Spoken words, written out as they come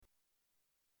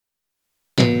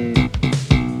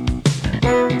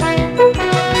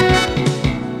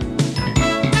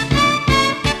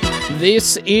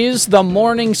This is the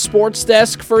Morning Sports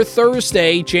Desk for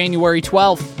Thursday, January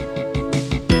 12th.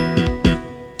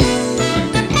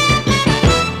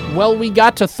 Well, we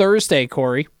got to Thursday,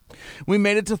 Corey. We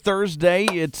made it to Thursday.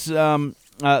 It's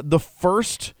the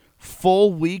first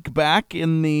full week back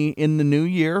in the new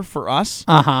year for us.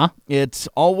 It's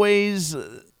always,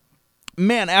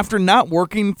 man, after not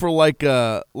working for like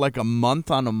a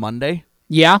month on a Monday.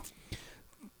 Yeah.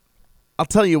 I'll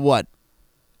tell you what.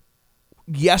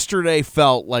 Yesterday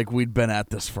felt like we'd been at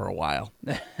this for a while.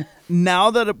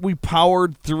 Now that we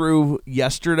powered through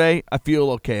yesterday, I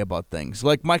feel okay about things.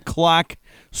 Like my clock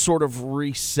sort of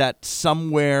reset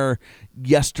somewhere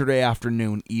yesterday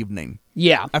afternoon, evening.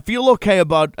 Yeah. I feel okay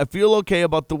about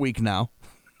the week now.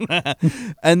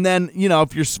 And then,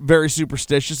 if you're very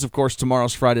superstitious, of course,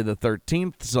 tomorrow's Friday the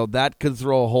 13th, so that could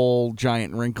throw a whole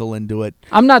giant wrinkle into it.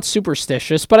 I'm not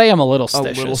superstitious, but I am a little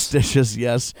stitious. A little stitious,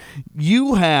 yes.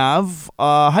 You have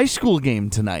a high school game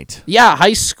tonight. Yeah,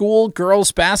 high school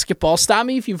girls basketball. Stop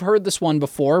me if you've heard this one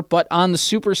before, but on the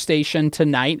Superstation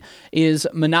tonight is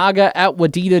Menahga at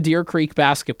Wadena Deer Creek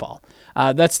basketball.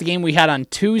 That's the game we had on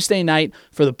Tuesday night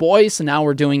for the boys, and now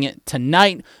we're doing it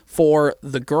tonight for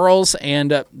the girls.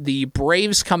 And the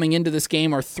Braves coming into this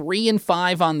game are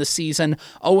 3-5 on the season,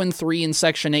 0-3 in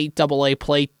Section 8 AA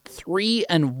play,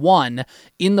 3-1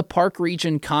 in the Park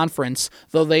Region Conference,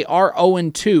 though they are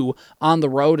 0-2 on the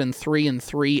road and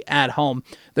 3-3 at home.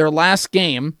 Their last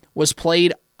game was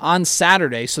played on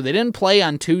Saturday, so they didn't play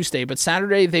on Tuesday, but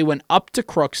Saturday they went up to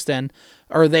Crookston,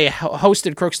 or they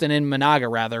hosted Crookston in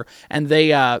Menahga, rather, and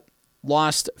they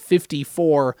lost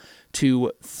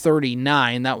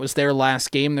 54-39. That was their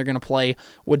last game. They're going to play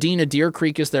Wadena Deer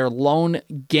Creek as their lone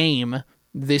game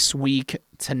this week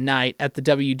tonight at the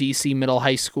WDC Middle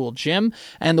High School gym.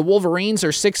 And the Wolverines are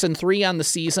 6-3 on the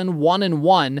season,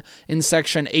 1-1 in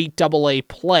Section 8 AA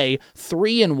play,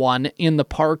 3-1 in the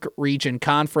Park Region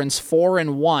Conference,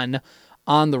 4-1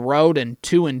 on the road, and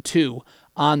 2-2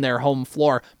 on their home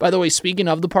floor. By the way, speaking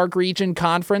of the Park Region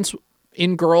Conference,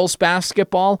 in girls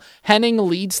basketball, Henning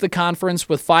leads the conference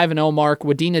with 5-0 mark.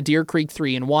 Wadena Deer Creek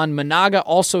 3-1. Menahga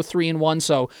also 3-1,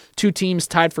 so two teams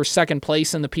tied for second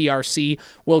place in the PRC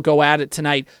will go at it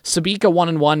tonight. Sabika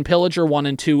 1-1, Pillager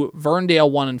 1-2, Verndale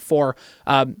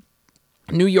 1-4,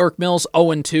 New York Mills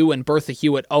 0-2, and Bertha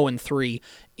Hewitt 0-3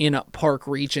 in Park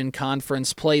Region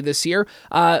Conference play this year.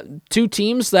 Two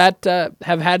teams that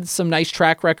have had some nice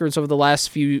track records over the last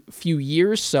few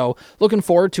years, so looking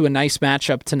forward to a nice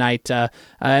matchup tonight in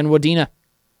Wadena.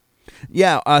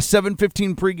 Yeah,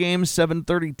 7:15 pregame,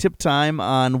 7:30 tip time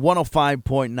on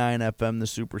 105.9 FM, the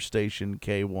Superstation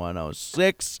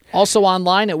K106. Also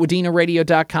online at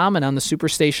wadenaradio.com and on the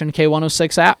Superstation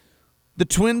K106 app. The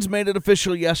Twins made it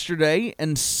official yesterday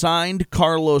and signed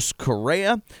Carlos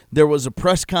Correa. There was a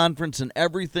press conference and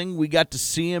everything. We got to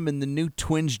see him in the new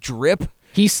Twins drip.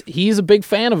 He's a big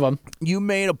fan of him. You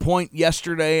made a point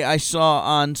yesterday, I saw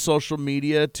on social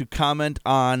media, to comment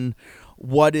on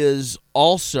what is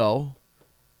also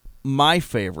my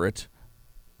favorite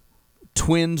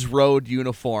Twins road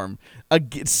uniform.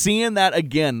 Seeing that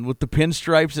again with the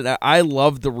pinstripes, and I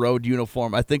love the road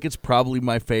uniform. I think it's probably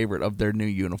my favorite of their new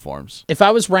uniforms. If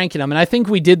I was ranking them, and I think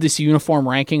we did this uniform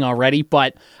ranking already,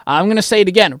 but I'm going to say it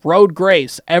again, road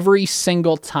grays every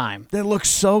single time. They look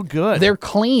so good. They're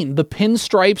clean. The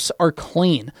pinstripes are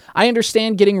clean. I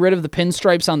understand getting rid of the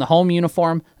pinstripes on the home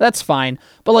uniform. That's fine.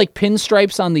 But like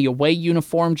pinstripes on the away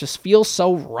uniform just feels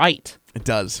so right. It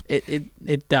does.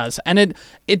 It does. And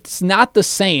it's not the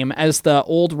same as the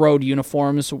old road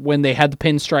uniforms when they had the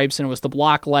pinstripes and it was the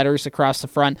block letters across the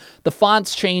front. The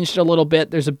fonts changed a little bit.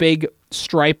 There's a big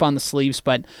stripe on the sleeves.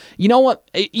 But you know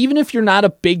what? Even if you're not a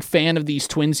big fan of these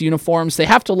Twins uniforms, they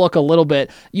have to look a little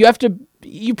bit. You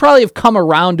probably have come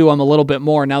around to them a little bit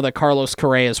more now that Carlos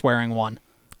Correa is wearing one.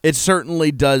 It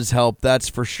certainly does help. That's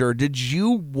for sure. Did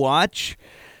you watch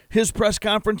his press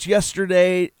conference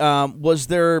yesterday? Was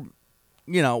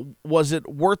it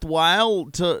worthwhile?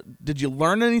 Did you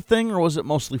learn anything, or was it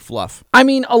mostly fluff? I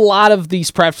mean, a lot of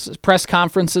these press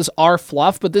conferences are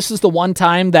fluff, but this is the one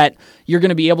time that you're going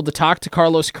to be able to talk to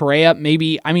Carlos Correa.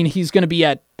 He's going to be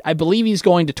I believe he's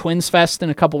going to Twins Fest in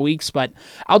a couple weeks, but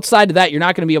outside of that, you're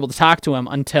not going to be able to talk to him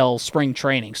until spring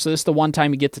training. So this is the one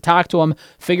time you get to talk to him,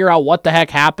 figure out what the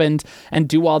heck happened, and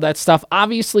do all that stuff.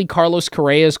 Obviously, Carlos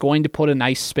Correa is going to put a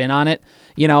nice spin on it.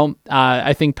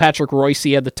 I think Patrick Royce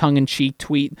had the tongue-in-cheek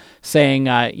tweet saying,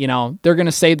 they're going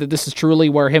to say that this is truly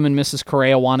where him and Mrs.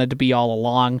 Correa wanted to be all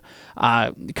along,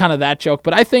 kind of that joke.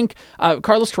 But I think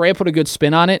Carlos Correa put a good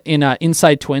spin on it in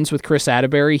Inside Twins with Chris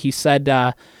Atterbury. He said,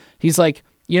 he's like,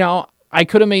 I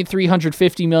could have made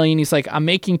 $350 million. He's like, I'm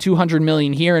making $200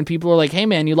 million here. And people are like, hey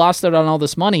man, you lost out on all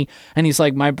this money. And he's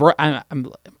like,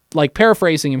 I'm like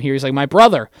paraphrasing him here. He's like, my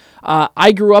brother,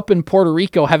 I grew up in Puerto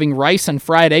Rico having rice and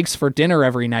fried eggs for dinner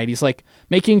every night. He's like,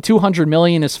 making $200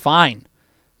 million is fine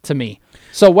to me.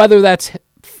 So whether that's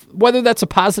a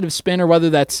positive spin or whether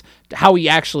that's how he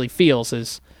actually feels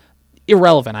is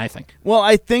irrelevant, I think. Well,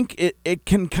 I think it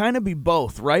can kind of be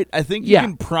both, right? I think you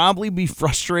can probably be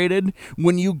frustrated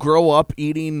when you grow up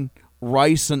eating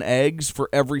rice and eggs for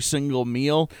every single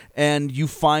meal and you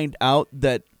find out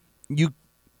that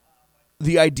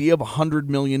the idea of $100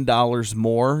 million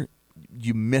more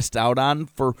you missed out on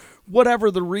for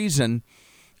whatever the reason.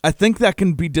 I think that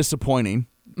can be disappointing.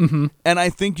 Mm-hmm. And I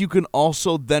think you can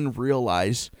also then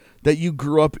realize that you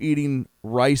grew up eating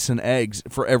rice and eggs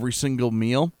for every single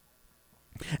meal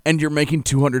and you're making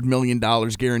 $200 million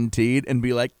guaranteed and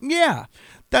be like, yeah,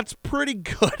 that's pretty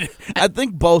good. I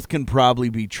think both can probably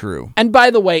be true. And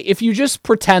by the way, if you just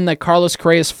pretend that Carlos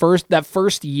Correa's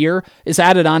first year is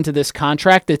added onto this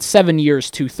contract, it's 7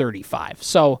 years, $235.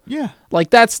 So,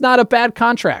 like, that's not a bad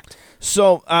contract.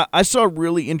 So I saw a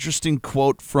really interesting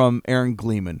quote from Aaron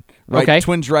Gleeman, right? Okay.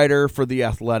 Twins writer for The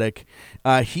Athletic.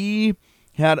 He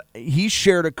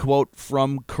shared a quote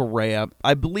from Correa,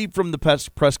 I believe from the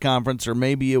press conference, or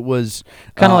maybe it was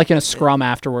kind of like in a scrum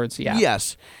afterwards. Yeah.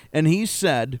 Yes. And he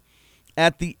said,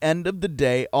 at the end of the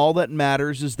day, all that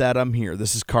matters is that I'm here.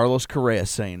 This is Carlos Correa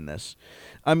saying this.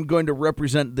 I'm going to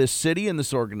represent this city and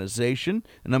this organization,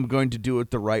 and I'm going to do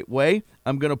it the right way.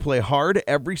 I'm going to play hard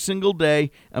every single day.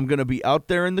 I'm going to be out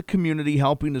there in the community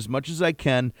helping as much as I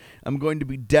can. I'm going to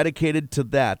be dedicated to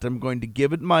that. I'm going to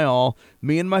give it my all.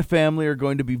 Me and my family are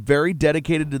going to be very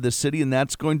dedicated to the city, and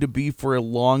that's going to be for a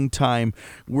long time.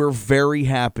 We're very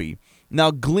happy. Now,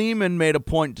 Gleeman made a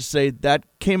point to say that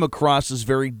came across as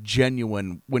very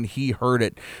genuine when he heard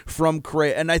it from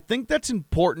Correa. And I think that's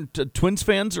important. Twins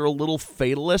fans are a little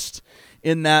fatalist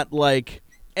in that, like,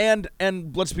 and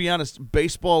let's be honest,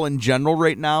 baseball in general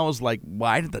right now is like,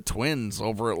 why did the Twins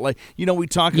over it? Like, you know, we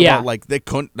talk about, like, that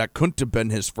couldn't have been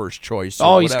his first choice.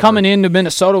 Oh, he's coming into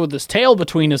Minnesota with his tail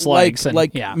between his legs.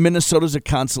 Minnesota's a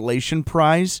consolation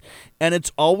prize. And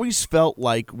it's always felt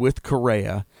like with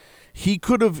Correa, he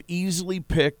could have easily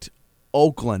picked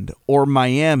Oakland or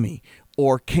Miami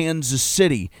or Kansas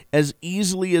City as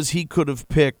easily as he could have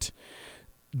picked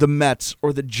the Mets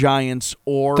or the Giants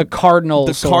or the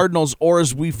Cardinals. Or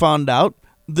as we found out,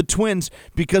 the Twins,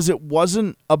 because it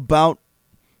wasn't about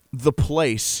the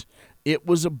place. It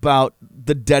was about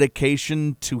the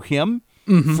dedication to him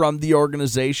from the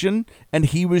organization, and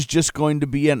he was just going to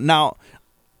be in. Now,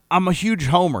 I'm a huge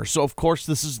homer, so of course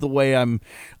this is the way I'm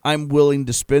willing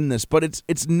to spin this. But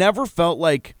it's never felt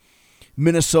like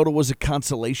Minnesota was a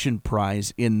consolation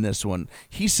prize in this one.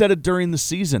 He said it during the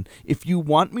season. If you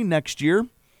want me next year,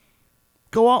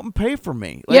 go out and pay for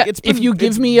me. If you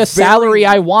give me a salary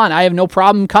I want, I have no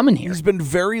problem coming here. He's been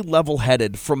very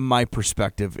level-headed from my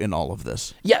perspective in all of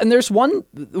this. Yeah, and there's one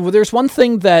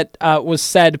thing that was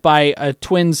said by a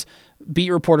Twins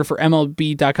beat reporter for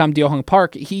MLB.com, Dio Hung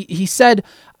Park. He said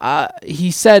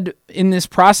in this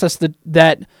process that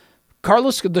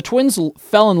the Twins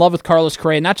fell in love with Carlos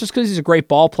Correa, not just because he's a great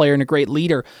ball player and a great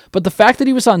leader, but the fact that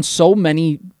he was on so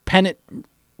many pennant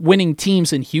winning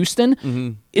teams in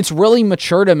Houston, it's really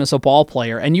matured him as a ball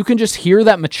player. And you can just hear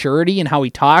that maturity in how he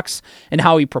talks and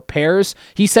how he prepares.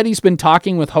 He said he's been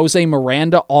talking with Jose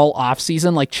Miranda all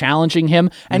offseason, like challenging him.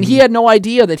 And he had no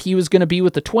idea that he was going to be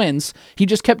with the Twins. He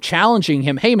just kept challenging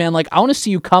him. Hey man, like I want to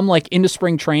see you come like into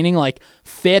spring training, like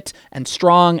fit and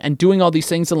strong and doing all these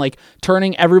things and like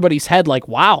turning everybody's head like,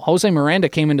 wow, Jose Miranda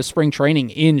came into spring training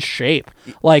in shape,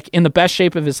 like in the best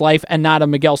shape of his life and not a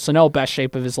Miguel Sano best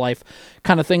shape of his life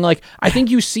kind of thing. Like I think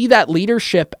you see that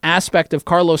leadership aspect of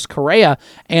Carlos Correa,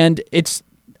 and it's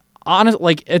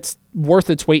it's worth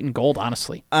its weight in gold,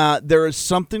 honestly. There is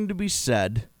something to be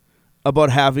said about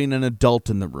having an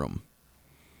adult in the room,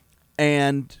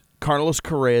 and Carlos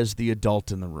Correa is the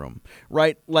adult in the room,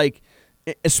 right? Like,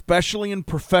 especially in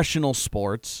professional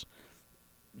sports.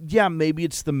 Yeah, maybe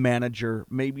it's the manager,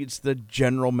 maybe it's the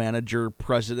general manager,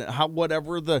 president,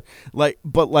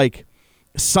 but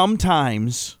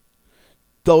sometimes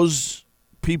those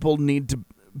people need to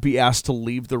be asked to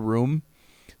leave the room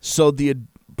so the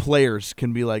players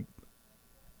can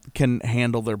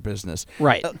handle their business.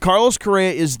 Right. Carlos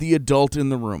Correa is the adult in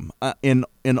the room in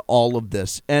all of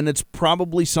this, and it's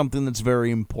probably something that's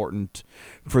very important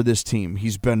for this team.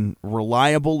 He's been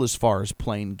reliable as far as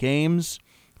playing games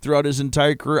throughout his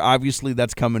entire career. Obviously,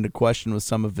 that's come into question with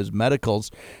some of his medicals,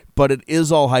 but it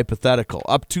is all hypothetical.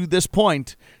 Up to this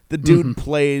point, the dude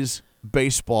plays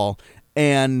baseball,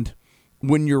 and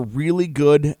when you're really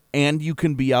good and you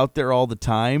can be out there all the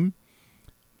time,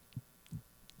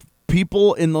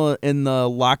 people in the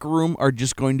locker room are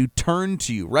just going to turn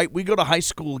to you, right? We go to high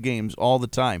school games all the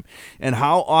time. And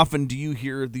how often do you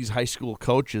hear these high school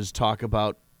coaches talk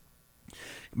about,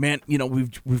 man,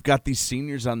 we've got these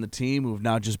seniors on the team who've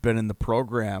now just been in the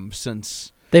program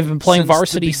since they've been playing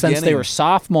varsity the since they were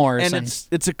sophomores. And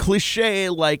it's a cliche,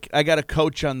 like I got a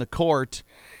coach on the court,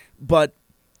 but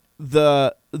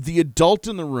the adult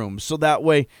in the room, so that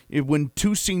way when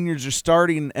two seniors are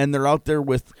starting and they're out there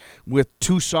with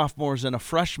two sophomores and a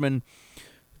freshman,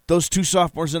 those two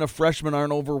sophomores and a freshman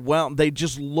aren't overwhelmed. They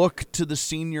just look to the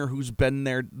senior who's been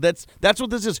there. That's what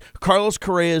this is. Carlos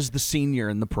Correa is the senior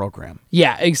in the program.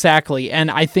 Yeah, exactly. And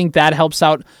I think that helps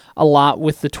out a lot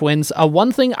with the Twins.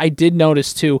 One thing I did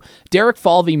notice too, Derek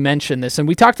Falvey mentioned this, and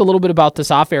we talked a little bit about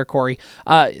this off air, Corey.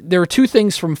 There were two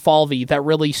things from Falvey that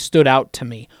really stood out to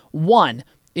me. One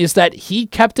is that he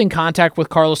kept in contact with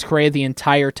Carlos Correa the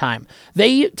entire time.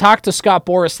 They talked to Scott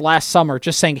Boras last summer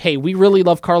just saying, hey, we really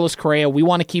love Carlos Correa. We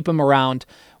want to keep him around.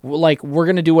 Like, we're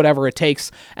going to do whatever it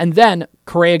takes. And then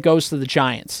Correa goes to the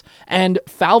Giants. And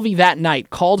Falvey that night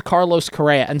called Carlos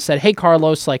Correa and said, hey,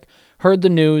 Carlos, like, heard the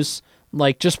news.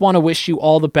 Like, just want to wish you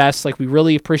all the best. Like, we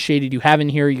really appreciated you having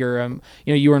here. You're an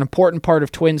important part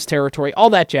of Twins territory, all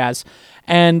that jazz.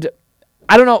 And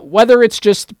I don't know whether it's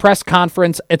just press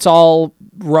conference, it's all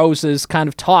roses kind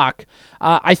of talk.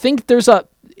 I think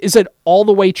is it all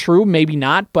the way true? Maybe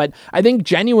not, but I think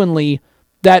genuinely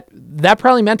that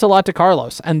probably meant a lot to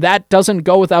Carlos. And that doesn't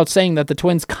go without saying that the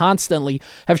Twins constantly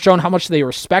have shown how much they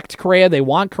respect Correa. They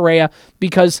want Correa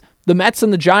because the Mets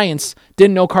and the Giants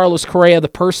didn't know Carlos Correa, the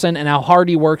person, and how hard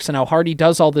he works and how hard he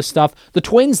does all this stuff. The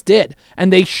Twins did,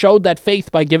 and they showed that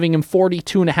faith by giving him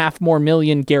 $42.5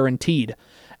 million more guaranteed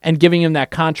and giving him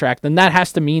that contract. And that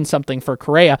has to mean something for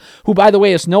Correa, who, by the way,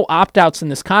 has no opt-outs in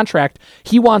this contract.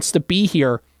 He wants to be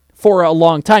here for a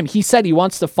long time. He said he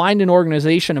wants to find an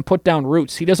organization and put down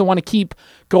roots. He doesn't want to keep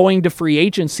going to free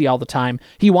agency all the time.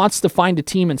 He wants to find a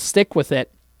team and stick with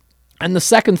it. And the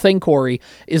second thing, Corey,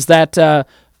 is that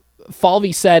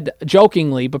Falvey said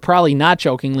jokingly, but probably not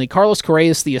jokingly, Carlos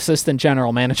Correa is the assistant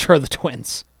general manager of the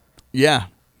Twins. Yeah.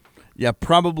 Yeah,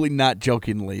 probably not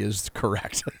jokingly is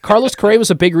correct. Carlos Correa was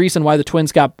a big reason why the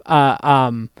Twins got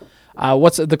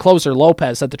what's the closer,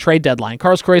 Lopez, at the trade deadline.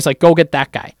 Carlos Correa's like, go get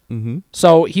that guy. Mm-hmm.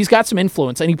 So he's got some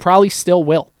influence, and he probably still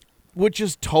will. Which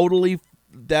is totally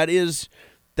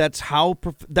that's how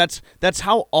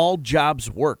all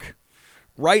jobs work,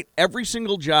 right? Every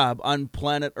single job on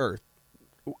planet Earth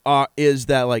is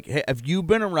that, like, hey, have you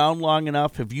been around long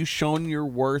enough? Have you shown your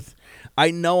worth? I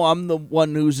know I'm the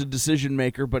one who's a decision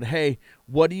maker, but hey,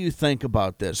 what do you think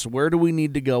about this? Where do we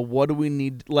need to go? What do we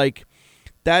need? Like,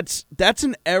 that's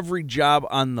in every job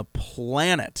on the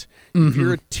planet. Mm-hmm. If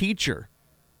you're a teacher,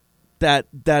 that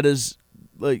is,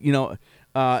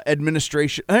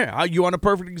 administration. Hey, you want a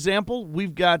perfect example?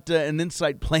 We've got an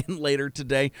insight plan later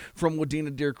today from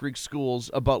Wadena Deer Creek Schools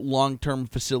about long-term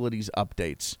facilities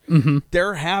updates. Mm-hmm.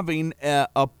 They're having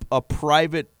a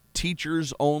private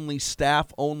teachers-only,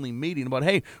 staff-only meeting about,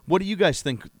 hey, what do you guys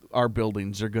think our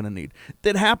buildings are going to need?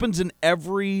 That happens in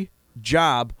every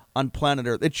job on planet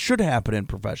Earth. It should happen in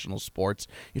professional sports.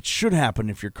 It should happen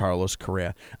if you're Carlos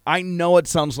Correa. I know it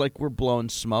sounds like we're blowing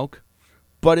smoke,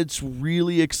 but it's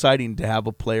really exciting to have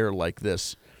a player like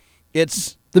this.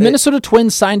 The Minnesota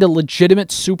Twins signed a legitimate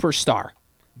superstar.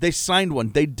 They signed one.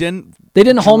 They didn't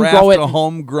home-grow it. A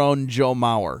homegrown Joe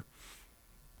Mauer.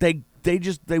 They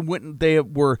went and they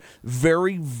were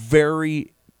very,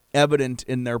 very evident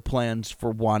in their plans for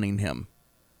wanting him.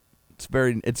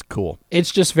 It's cool.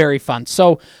 It's just very fun.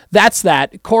 So that's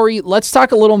that. Corey, let's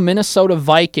talk a little Minnesota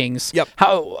Vikings. Yep.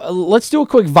 Let's do a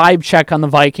quick vibe check on the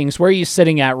Vikings. Where are you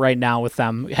sitting at right now with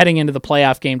them, heading into the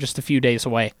playoff game just a few days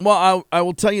away? Well, I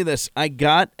will tell you this. I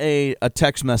got a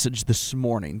text message this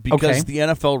morning because the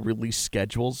NFL released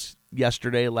schedules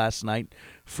last night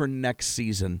for next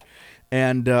season.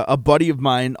 And a buddy of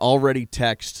mine already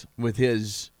texted with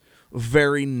his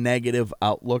very negative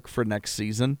outlook for next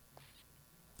season.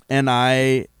 And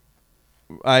I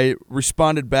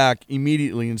responded back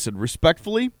immediately and said,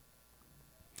 respectfully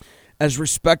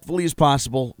as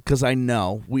possible, because I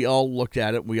know we all looked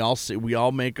at it, we all see, we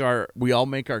all make our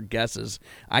guesses.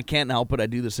 I can't help it. I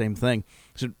do the same thing.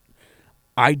 So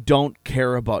I don't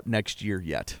care about next year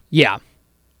yet. Yeah.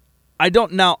 I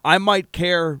don't now. I might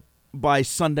care by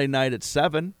Sunday night at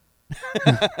 7.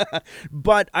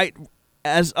 But I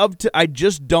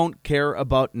just don't care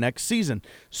about next season.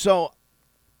 So,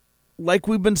 like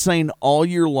we've been saying all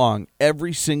year long,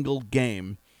 every single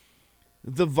game,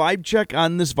 the vibe check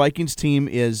on this Vikings team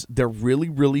is they're really,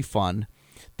 really fun.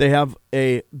 they have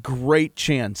a great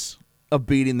chance of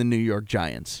beating the New York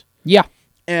Giants. Yeah.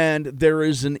 And there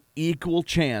is an equal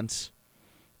chance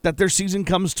that their season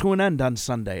comes to an end on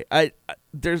Sunday. I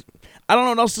don't know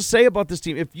what else to say about this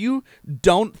team. If you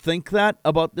don't think that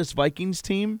about this Vikings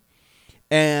team,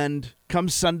 and come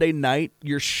Sunday night,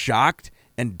 you're shocked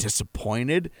and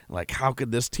disappointed, like how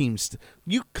could this team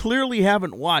you clearly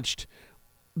haven't watched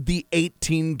the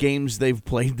 18 games they've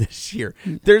played this year.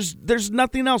 There's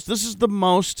nothing else. This is the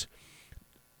most,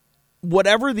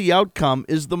 whatever the outcome,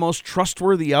 is the most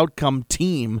trustworthy outcome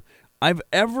team I've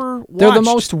ever watched. They're the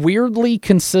most weirdly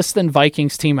consistent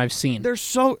Vikings team I've seen.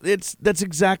 That's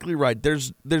exactly right.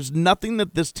 There's nothing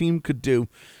that this team could do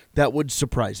that would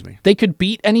surprise me. They could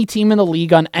beat any team in the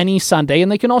league on any Sunday,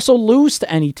 and they can also lose to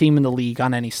any team in the league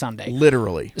on any Sunday.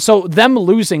 Literally. So them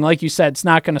losing, like you said, it's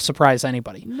not going to surprise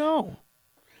anybody. No.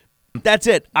 That's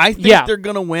it. I think they're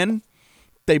going to win.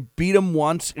 They beat them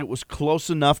once. It was close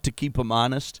enough to keep them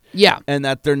honest. Yeah. And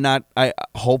that they're not,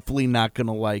 hopefully not going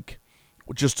to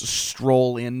just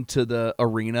stroll into the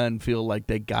arena and feel like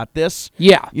they got this.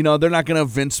 Yeah. They're not going to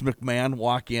Vince McMahon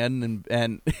walk in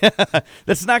and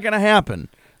that's not going to happen.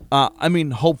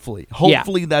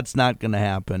 Hopefully that's not going to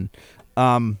happen.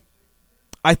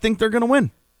 I think they're going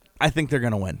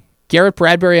to win. Garrett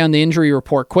Bradbury on the injury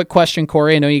report. Quick question,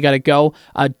 Corey. I know you got to go.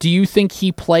 Do you think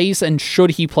he plays, and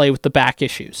should he play with the back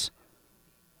issues?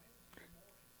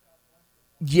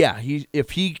 Yeah, if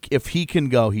he can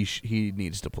go, he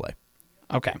needs to play.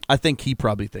 Okay. I think he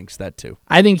probably thinks that too.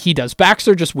 I think he does. Backs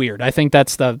are just weird. I think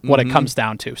that's what it comes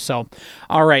down to. So,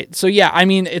 all right. So, yeah,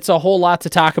 it's a whole lot to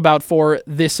talk about for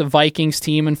this Vikings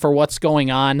team and for what's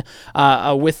going on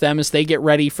with them as they get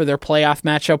ready for their playoff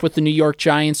matchup with the New York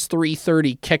Giants.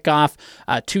 3:30 kickoff,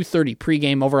 2:30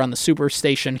 pregame over on the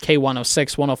Superstation,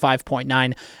 K106,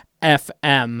 105.9.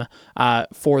 FM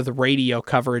for the radio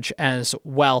coverage as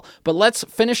well. But let's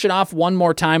finish it off one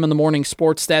more time on the morning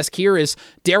sports desk. Here is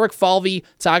Derek Falvey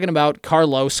talking about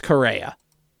Carlos Correa.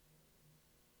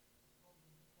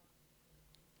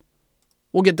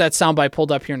 We'll get that soundbite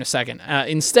pulled up here in a second.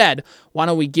 Instead, why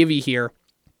don't we give you here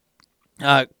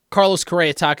Carlos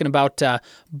Correa talking about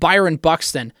Byron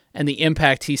Buxton and the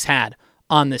impact he's had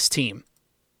on this team.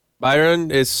 Byron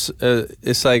is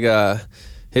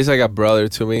he's like a brother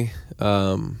to me.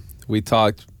 We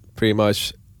talked pretty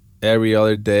much every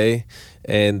other day,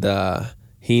 and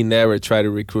he never tried to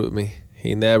recruit me.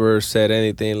 He never said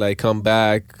anything like, come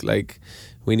back, like,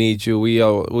 we need you. We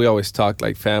always talk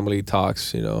like family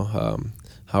talks,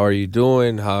 how are you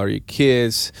doing? How are your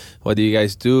kids? What do you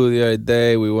guys do the other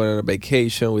day? We went on a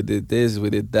vacation. We did this. We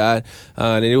did that.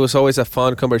 And it was always a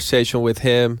fun conversation with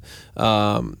him.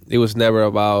 It was never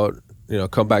about,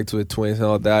 come back to the Twins and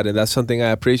all that. And that's something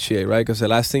I appreciate, right? Because the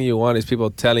last thing you want is people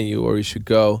telling you where you should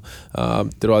go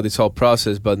throughout this whole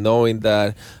process. But knowing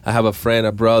that I have a friend,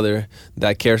 a brother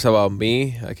that cares about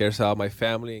me, that cares about my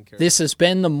family. This has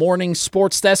been the Morning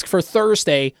Sports Desk for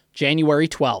Thursday, January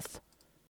 12th.